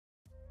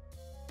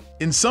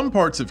In some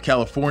parts of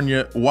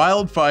California,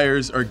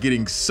 wildfires are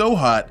getting so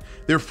hot,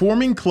 they're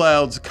forming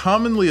clouds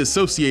commonly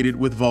associated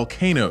with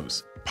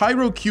volcanoes.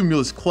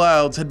 Pyrocumulus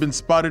clouds had been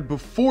spotted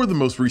before the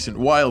most recent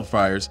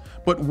wildfires,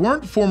 but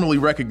weren't formally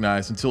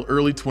recognized until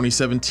early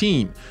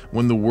 2017,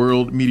 when the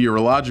World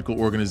Meteorological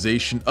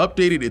Organization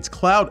updated its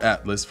cloud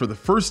atlas for the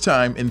first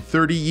time in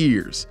 30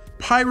 years.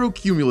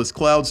 Pyrocumulus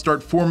clouds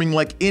start forming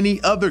like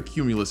any other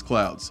cumulus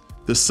clouds.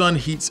 The sun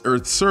heats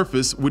Earth's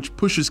surface, which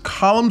pushes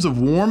columns of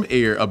warm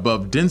air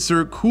above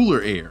denser,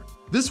 cooler air.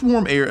 This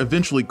warm air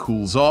eventually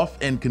cools off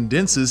and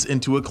condenses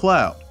into a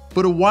cloud.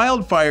 But a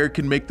wildfire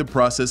can make the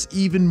process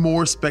even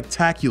more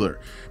spectacular.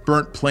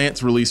 Burnt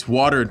plants release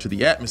water into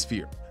the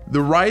atmosphere.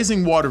 The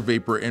rising water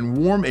vapor and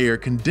warm air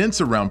condense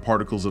around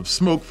particles of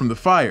smoke from the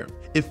fire.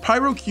 If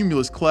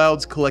pyrocumulus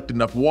clouds collect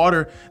enough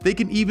water, they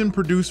can even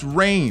produce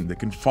rain that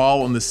can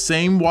fall on the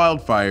same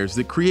wildfires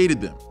that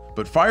created them.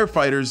 But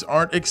firefighters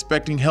aren't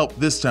expecting help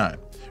this time.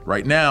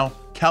 Right now,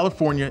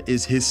 California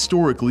is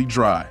historically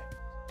dry.